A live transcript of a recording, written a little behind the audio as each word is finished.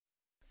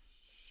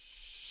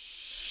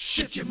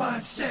Shift your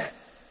mindset.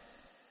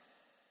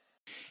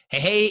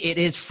 Hey, it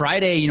is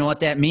Friday. You know what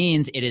that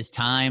means? It is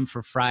time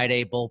for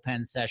Friday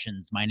Bullpen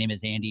Sessions. My name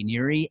is Andy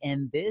Neary,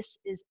 and this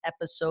is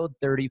episode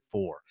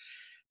 34.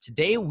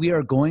 Today, we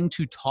are going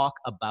to talk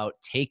about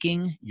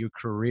taking your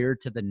career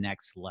to the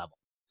next level.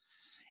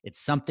 It's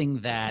something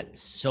that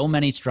so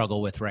many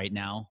struggle with right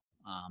now.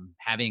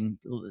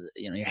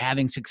 You're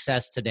having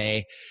success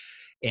today.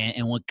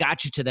 And what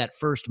got you to that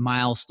first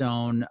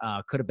milestone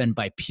could have been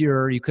by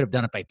you could have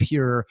done it by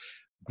pure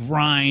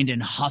grind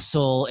and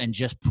hustle and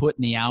just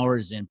putting the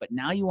hours in. But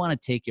now you want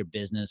to take your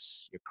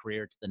business, your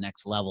career to the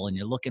next level, and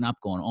you're looking up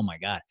going, oh my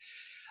God,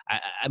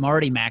 I'm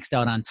already maxed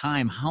out on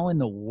time. How in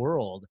the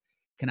world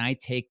can I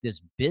take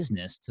this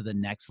business to the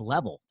next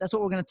level? That's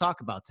what we're going to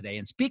talk about today.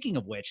 And speaking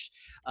of which,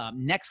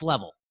 next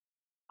level,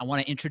 I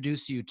want to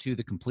introduce you to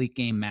the Complete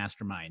Game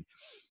Mastermind.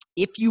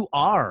 If you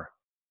are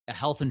a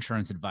health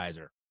insurance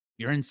advisor,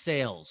 you're in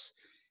sales,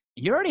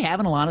 you're already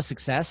having a lot of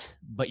success,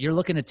 but you're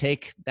looking to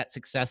take that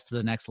success to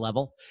the next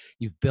level.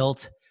 You've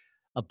built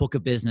a book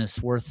of business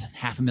worth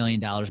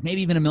 $500,000,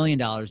 maybe even $1 million,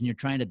 and you're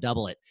trying to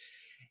double it.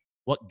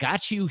 What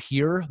got you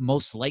here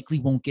most likely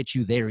won't get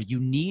you there. You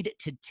need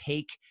to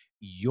take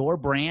your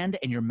brand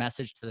and your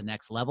message to the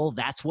next level.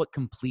 That's what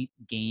Complete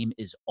Game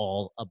is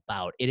all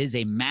about. It is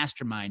a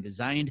mastermind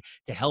designed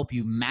to help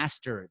you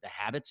master the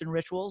habits and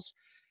rituals,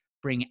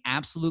 bring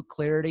absolute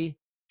clarity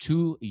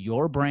to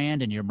your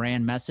brand and your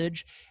brand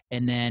message,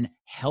 and then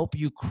help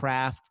you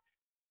craft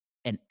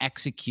and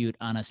execute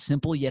on a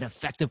simple yet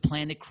effective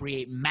plan to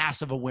create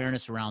massive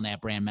awareness around that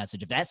brand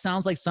message. If that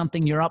sounds like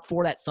something you're up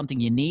for, that's something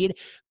you need,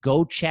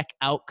 go check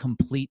out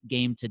Complete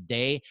Game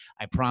today.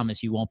 I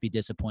promise you won't be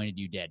disappointed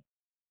you did.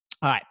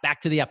 All right,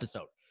 back to the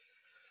episode.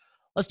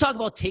 Let's talk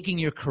about taking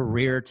your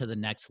career to the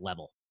next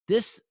level.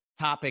 This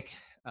topic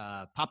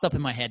popped up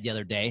in my head the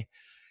other day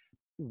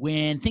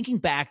when thinking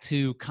back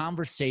to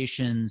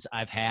conversations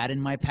I've had in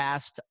my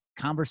past,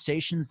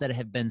 conversations that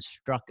have been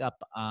struck up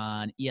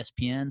on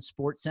ESPN,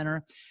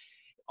 SportsCenter.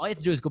 All you have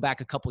to do is go back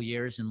a couple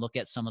years and look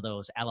at some of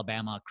those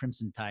Alabama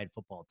Crimson Tide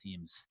football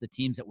teams, the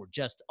teams that were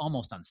just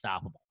almost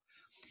unstoppable.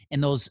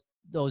 And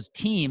those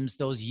teams,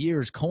 those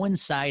years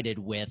coincided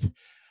with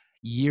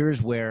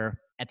years where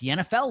at the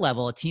NFL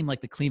level, a team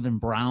like the Cleveland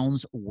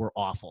Browns were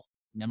awful.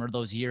 Remember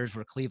those years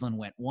where Cleveland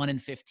went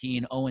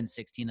 1-15,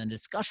 0-16, and the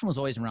discussion was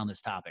always around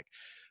this topic.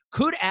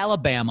 Could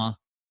Alabama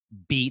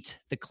beat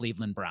the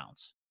Cleveland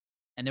Browns?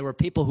 And there were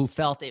people who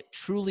felt it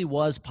truly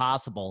was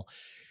possible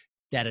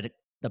that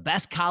the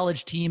best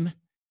college team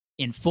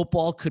in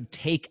football could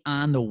take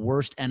on the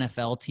worst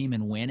NFL team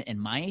and win.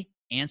 And my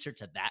answer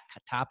to that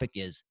topic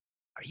is,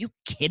 are you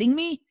kidding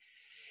me?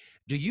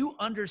 Do you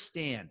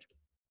understand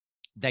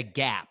the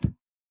gap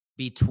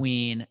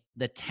between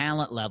the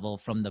talent level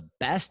from the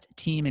best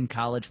team in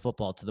college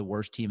football to the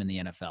worst team in the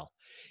NFL?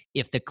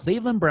 If the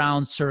Cleveland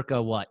Browns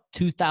circa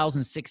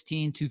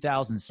 2016,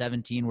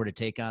 2017 were to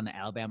take on the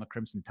Alabama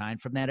Crimson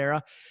Tide from that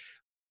era,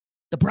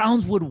 the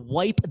Browns would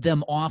wipe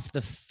them off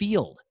the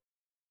field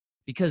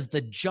because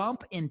the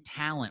jump in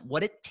talent,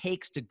 what it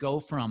takes to go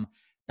from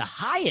the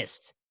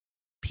highest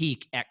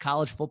peak at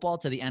college football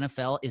to the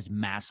NFL is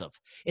massive.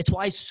 It's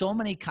why so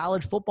many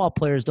college football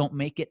players don't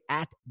make it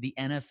at the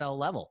NFL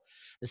level.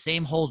 The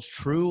same holds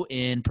true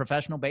in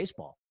professional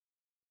baseball.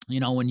 You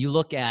know, when you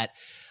look at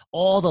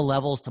all the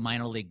levels to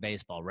minor league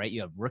baseball, right?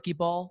 You have rookie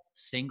ball,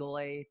 single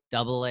A,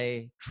 double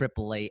A,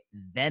 triple A,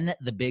 then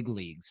the big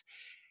leagues.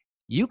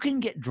 You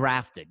can get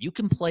drafted. You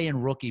can play in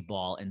rookie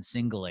ball and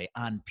single A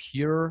on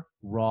pure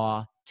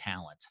raw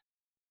talent.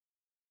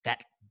 That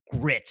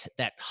grit,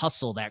 that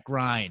hustle, that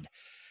grind.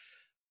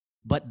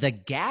 But the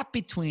gap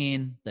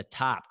between the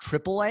top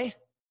AAA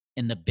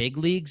and the big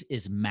leagues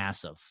is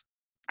massive.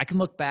 I can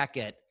look back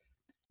at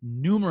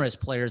numerous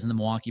players in the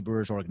Milwaukee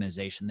Brewers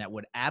organization that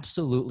would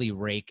absolutely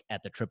rake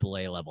at the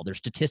AAA level. Their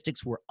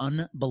statistics were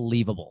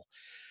unbelievable.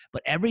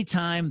 But every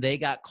time they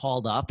got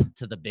called up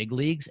to the big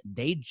leagues,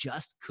 they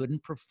just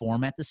couldn't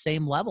perform at the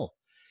same level.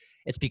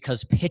 It's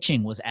because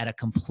pitching was at a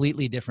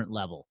completely different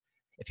level.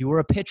 If you were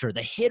a pitcher,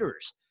 the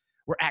hitters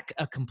were at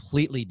a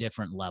completely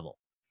different level.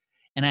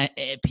 And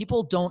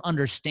people don't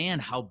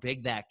understand how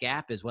big that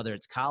gap is, whether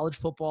it's college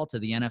football to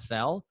the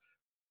NFL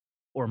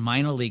or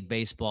minor league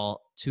baseball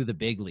to the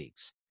big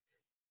leagues.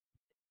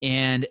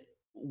 And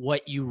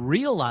what you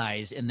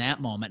realize in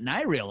that moment, and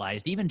I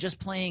realized even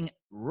just playing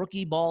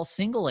rookie ball,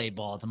 single A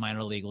ball at the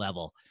minor league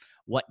level,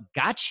 what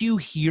got you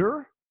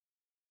here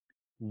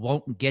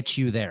won't get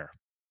you there.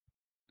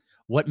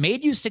 What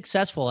made you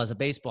successful as a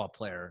baseball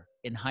player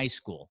in high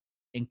school,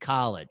 in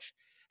college,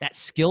 that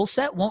skill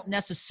set won't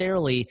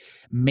necessarily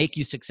make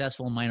you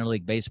successful in minor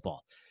league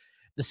baseball.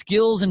 The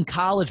skills in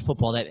college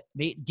football that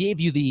gave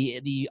you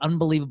the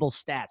unbelievable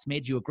stats,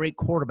 made you a great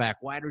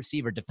quarterback, wide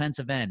receiver,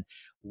 defensive end,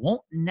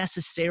 won't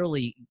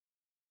necessarily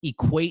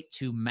equate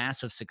to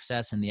massive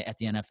success at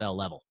the NFL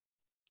level.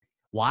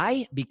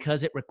 Why?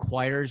 Because it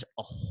requires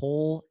a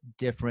whole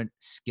different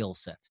skill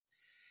set.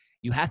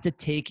 You have to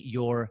take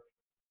your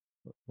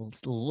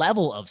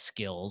level of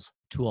skills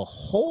to a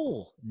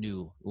whole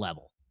new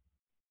level.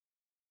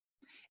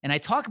 And I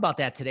talk about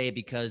that today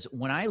because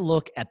when I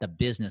look at the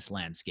business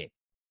landscape,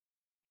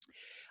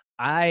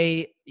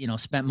 I,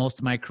 spent most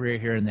of my career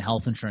here in the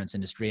health insurance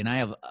industry, and I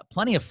have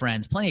plenty of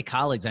friends, plenty of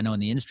colleagues I know in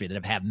the industry that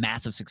have had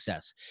massive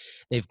success.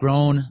 They've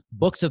grown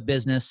books of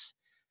business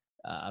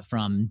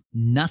from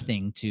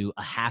nothing to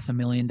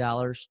 $500,000,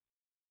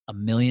 $1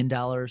 million,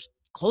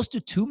 close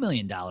to $2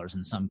 million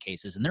in some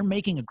cases, and they're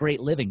making a great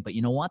living. But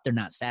you know what? They're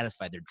not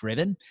satisfied. They're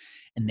driven,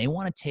 and they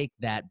want to take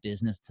that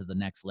business to the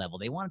next level.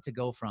 They want it to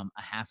go from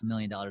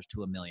 $500,000 to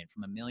 $1 million,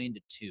 from $1 million to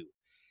 $2 million.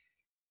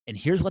 And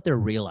here's what they're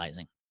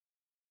realizing.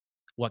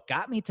 What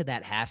got me to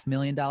that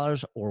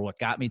 $500,000 or what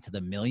got me to the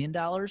 $1 million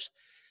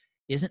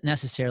isn't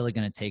necessarily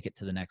going to take it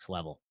to the next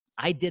level.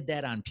 I did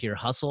that on pure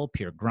hustle,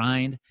 pure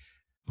grind,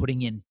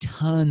 putting in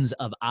tons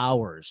of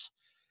hours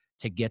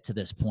to get to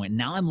this point.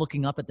 Now I'm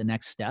looking up at the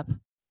next step,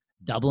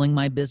 doubling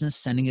my business,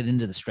 sending it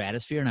into the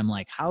stratosphere. And I'm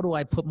like, how do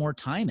I put more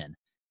time in?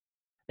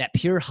 That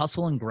pure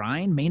hustle and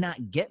grind may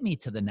not get me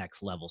to the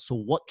next level. So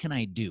what can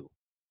I do?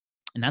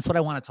 And that's what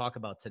I want to talk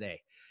about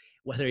today.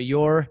 Whether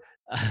you're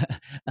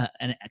a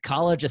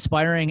college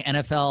aspiring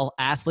NFL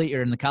athlete,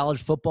 you're in the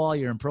college football,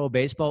 you're in pro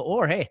baseball,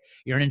 or hey,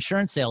 you're an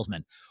insurance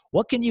salesman,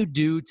 what can you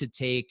do to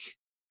take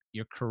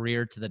your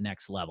career to the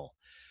next level?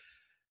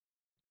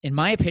 In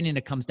my opinion,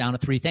 it comes down to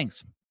three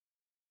things.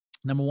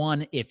 Number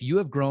one, if you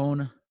have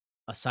grown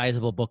a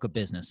sizable book of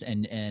business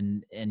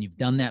and you've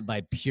done that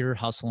by pure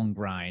hustle and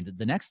grind,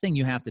 the next thing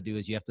you have to do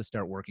is you have to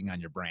start working on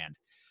your brand.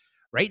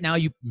 Right now,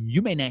 you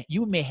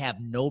may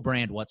have no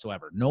brand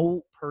whatsoever,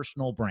 no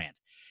personal brand,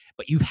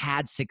 but you've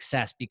had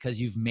success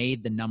because you've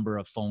made the number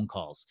of phone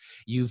calls.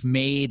 You've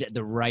made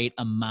the right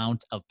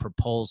amount of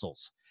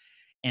proposals.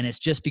 And it's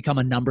just become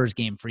a numbers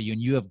game for you,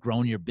 and you have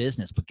grown your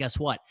business. But guess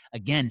what?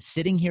 Again,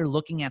 sitting here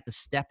looking at the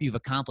step you've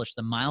accomplished,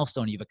 the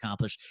milestone you've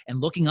accomplished,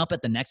 and looking up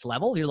at the next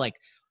level, you're like,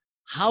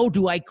 how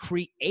do I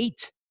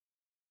create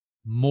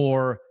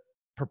more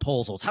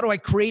proposals? How do I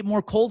create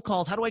more cold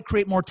calls? How do I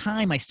create more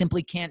time? I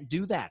simply can't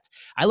do that.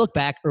 I look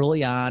back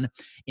early on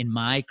in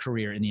my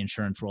career in the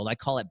insurance world. I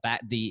call it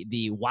back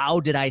the wow,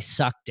 did I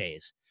suck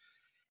days.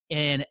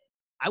 And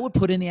I would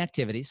put in the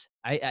activities.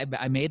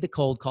 I made the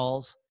cold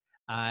calls.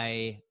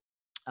 I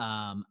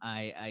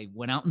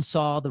went out and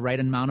saw the right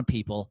amount of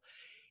people.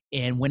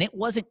 And when it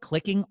wasn't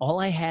clicking, all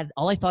I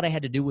thought I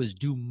had to do was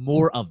do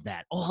more of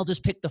that. Oh, I'll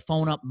just pick the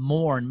phone up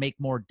more and make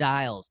more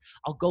dials.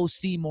 I'll go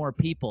see more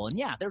people. And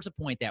yeah, there's a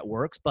point that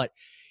works. But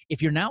if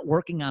you're not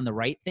working on the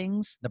right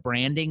things, the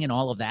branding and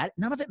all of that,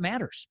 none of it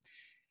matters.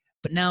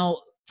 But now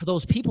for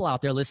those people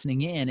out there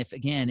listening in, if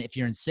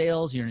you're in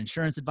sales, you're an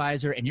insurance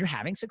advisor, and you're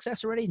having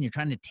success already and you're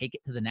trying to take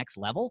it to the next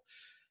level,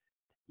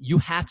 you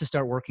have to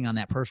start working on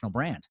that personal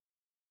brand.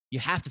 You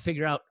have to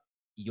figure out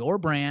your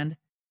brand,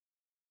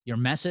 your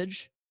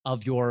message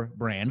of your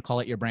brand, call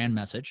it your brand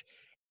message,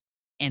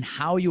 and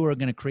how you are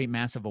going to create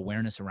massive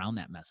awareness around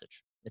that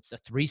message. It's a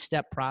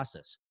 3-step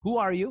process. Who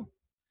are you?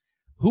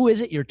 Who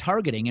is it you're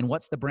targeting? And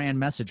what's the brand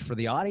message for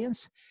the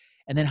audience?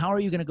 And then how are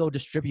you going to go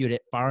distribute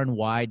it far and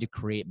wide to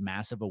create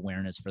massive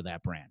awareness for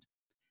that brand?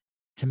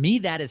 To me,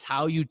 that is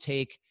how you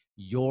take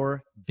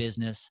your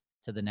business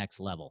to the next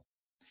level.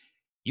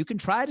 You can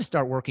try to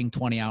start working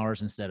 20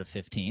 hours instead of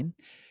 15.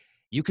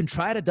 You can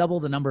try to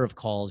double the number of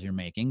calls you're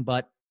making,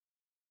 but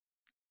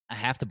I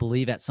have to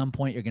believe at some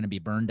point you're going to be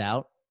burned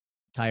out,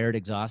 tired,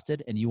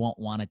 exhausted, and you won't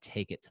want to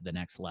take it to the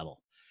next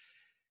level.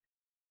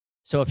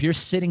 So if you're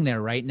sitting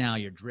there right now,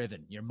 you're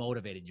driven, you're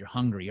motivated, you're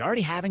hungry, you're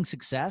already having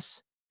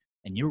success,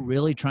 and you're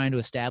really trying to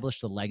establish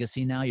the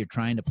legacy now, you're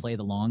trying to play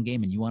the long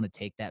game, and you want to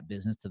take that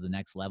business to the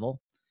next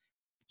level,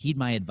 heed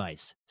my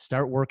advice.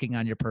 Start working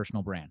on your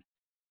personal brand.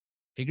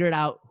 Figure it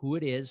out who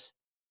it is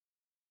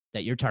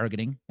that you're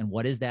targeting and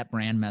what is that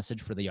brand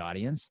message for the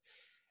audience,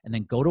 and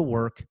then go to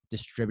work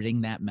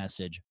distributing that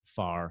message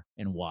far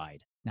and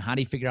wide. Now, how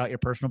do you figure out your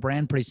personal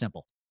brand? Pretty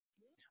simple.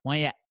 Why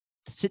don't you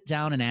sit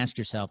down and ask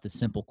yourself this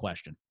simple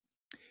question.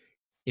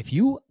 If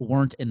you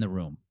weren't in the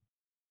room,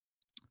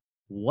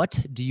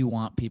 what do you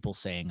want people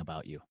saying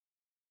about you?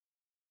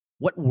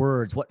 What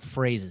words, what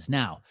phrases?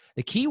 Now,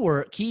 the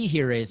key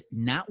here is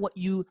not what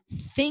you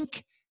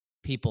think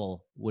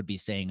people would be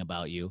saying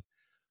about you.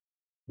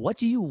 What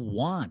do you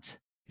want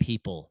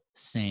people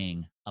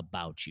saying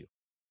about you?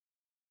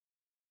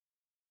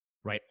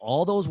 Write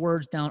all those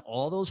words down,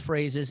 all those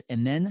phrases,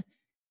 and then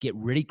get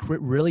really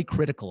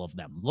critical of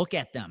them. Look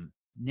at them.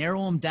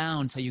 Narrow them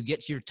down until you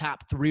get to your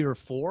top 3 or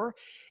 4,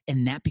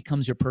 and that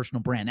becomes your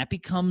personal brand. That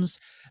becomes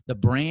the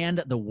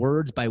brand, the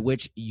words by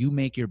which you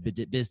make your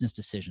business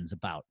decisions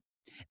about.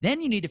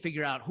 Then you need to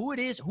figure out who it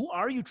is. Who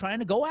are you trying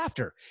to go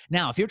after?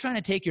 Now, if you're trying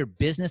to take your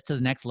business to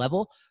the next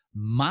level,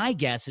 my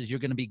guess is you're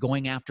going to be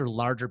going after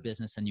larger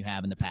business than you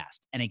have in the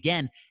past. And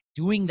again,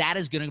 doing that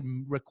is going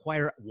to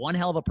require one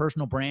hell of a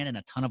personal brand and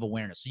a ton of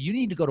awareness. So you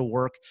need to go to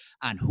work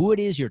on who it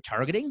is you're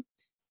targeting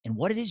and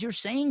what it is you're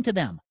saying to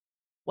them.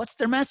 What's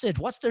their message?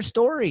 What's their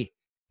story?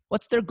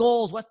 What's their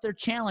goals? What's their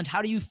challenge?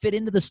 How do you fit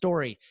into the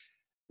story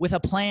with a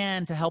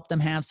plan to help them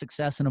have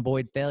success and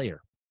avoid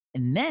failure?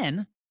 And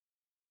then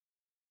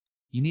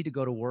you need to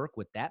go to work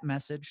with that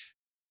message,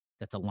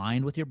 that's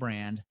aligned with your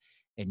brand,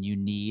 and you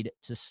need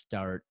to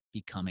start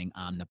becoming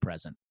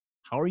omnipresent.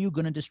 How are you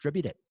going to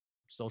distribute it?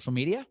 Social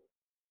media,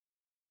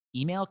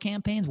 email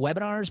campaigns,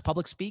 webinars,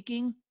 public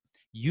speaking?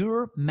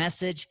 Your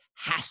message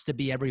has to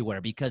be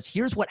everywhere, because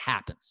here's what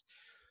happens.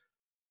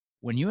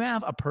 When you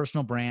have a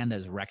personal brand that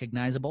is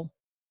recognizable,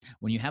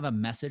 when you have a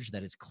message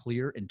that is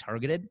clear and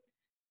targeted,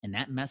 and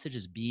that message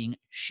is being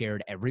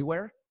shared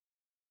everywhere,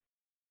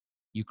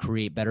 you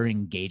create better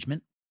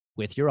engagement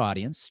with your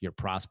audience, your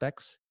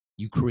prospects.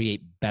 You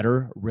create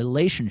better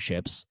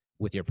relationships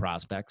with your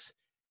prospects,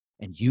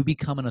 and you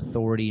become an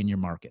authority in your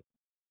market.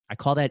 I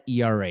call that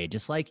ERA.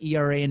 Just like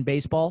ERA in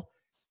baseball,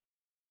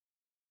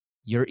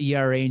 your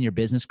ERA in your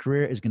business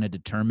career is going to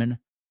determine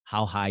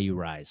how high you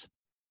rise.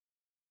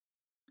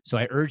 So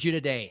I urge you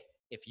today,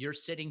 if you're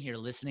sitting here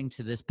listening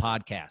to this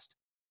podcast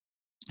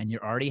and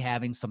you're already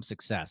having some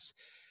success,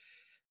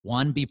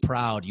 one, be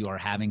proud you are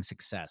having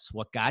success.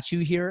 What got you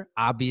here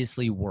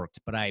obviously worked,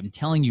 but I'm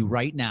telling you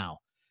right now,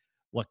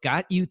 what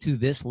got you to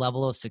this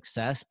level of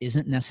success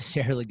isn't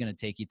necessarily going to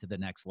take you to the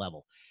next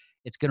level.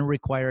 It's going to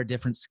require a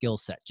different skill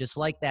set. Just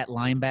like that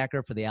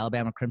linebacker for the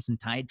Alabama Crimson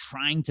Tide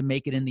trying to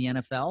make it in the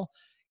NFL,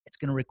 it's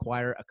going to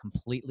require a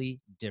completely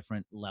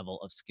different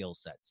level of skill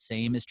set.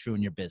 Same is true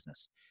in your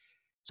business.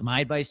 So my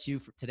advice to you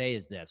for today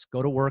is this: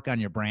 go to work on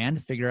your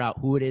brand, figure out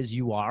who it is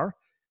you are.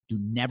 Do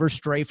never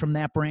stray from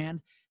that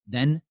brand.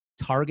 Then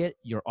target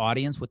your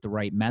audience with the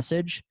right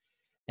message,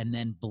 and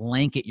then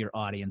blanket your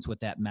audience with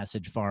that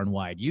message far and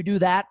wide. You do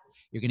that,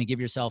 you're going to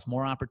give yourself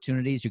more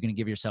opportunities. You're going to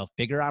give yourself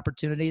bigger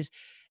opportunities.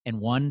 And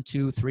 1,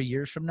 2, 3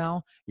 years from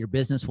now, your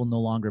business will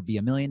no longer be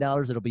 $1 million.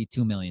 It'll be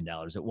 $2 million.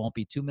 It won't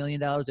be $2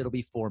 million. It'll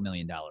be $4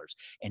 million.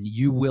 And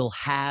you will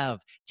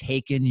have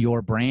taken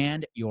your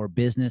brand, your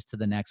business to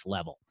the next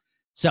level.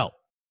 So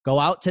go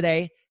out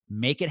today,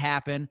 make it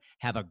happen.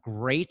 Have a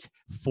great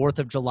 4th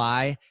of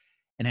July.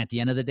 And at the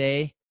end of the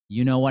day,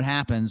 you know what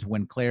happens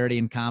when clarity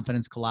and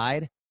confidence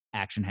collide.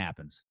 Action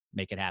happens.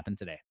 Make it happen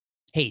today.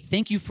 Hey,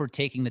 thank you for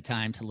taking the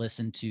time to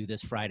listen to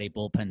this Friday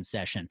bullpen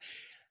session.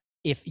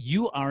 If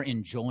you are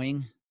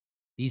enjoying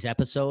these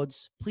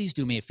episodes, please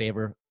do me a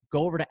favor.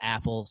 Go over to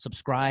Apple,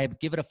 subscribe,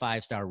 give it a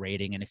 5-star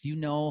rating. And if you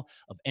know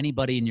of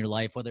anybody in your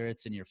life, whether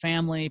it's in your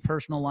family,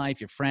 personal life,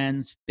 your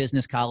friends,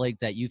 business colleagues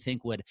that you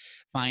think would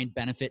find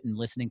benefit in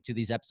listening to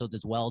these episodes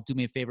as well, do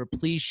me a favor.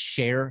 Please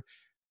share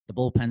the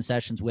bullpen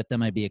sessions with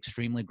them. I'd be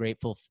extremely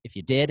grateful if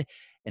you did.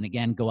 And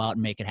again, go out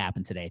and make it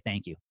happen today.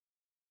 Thank you.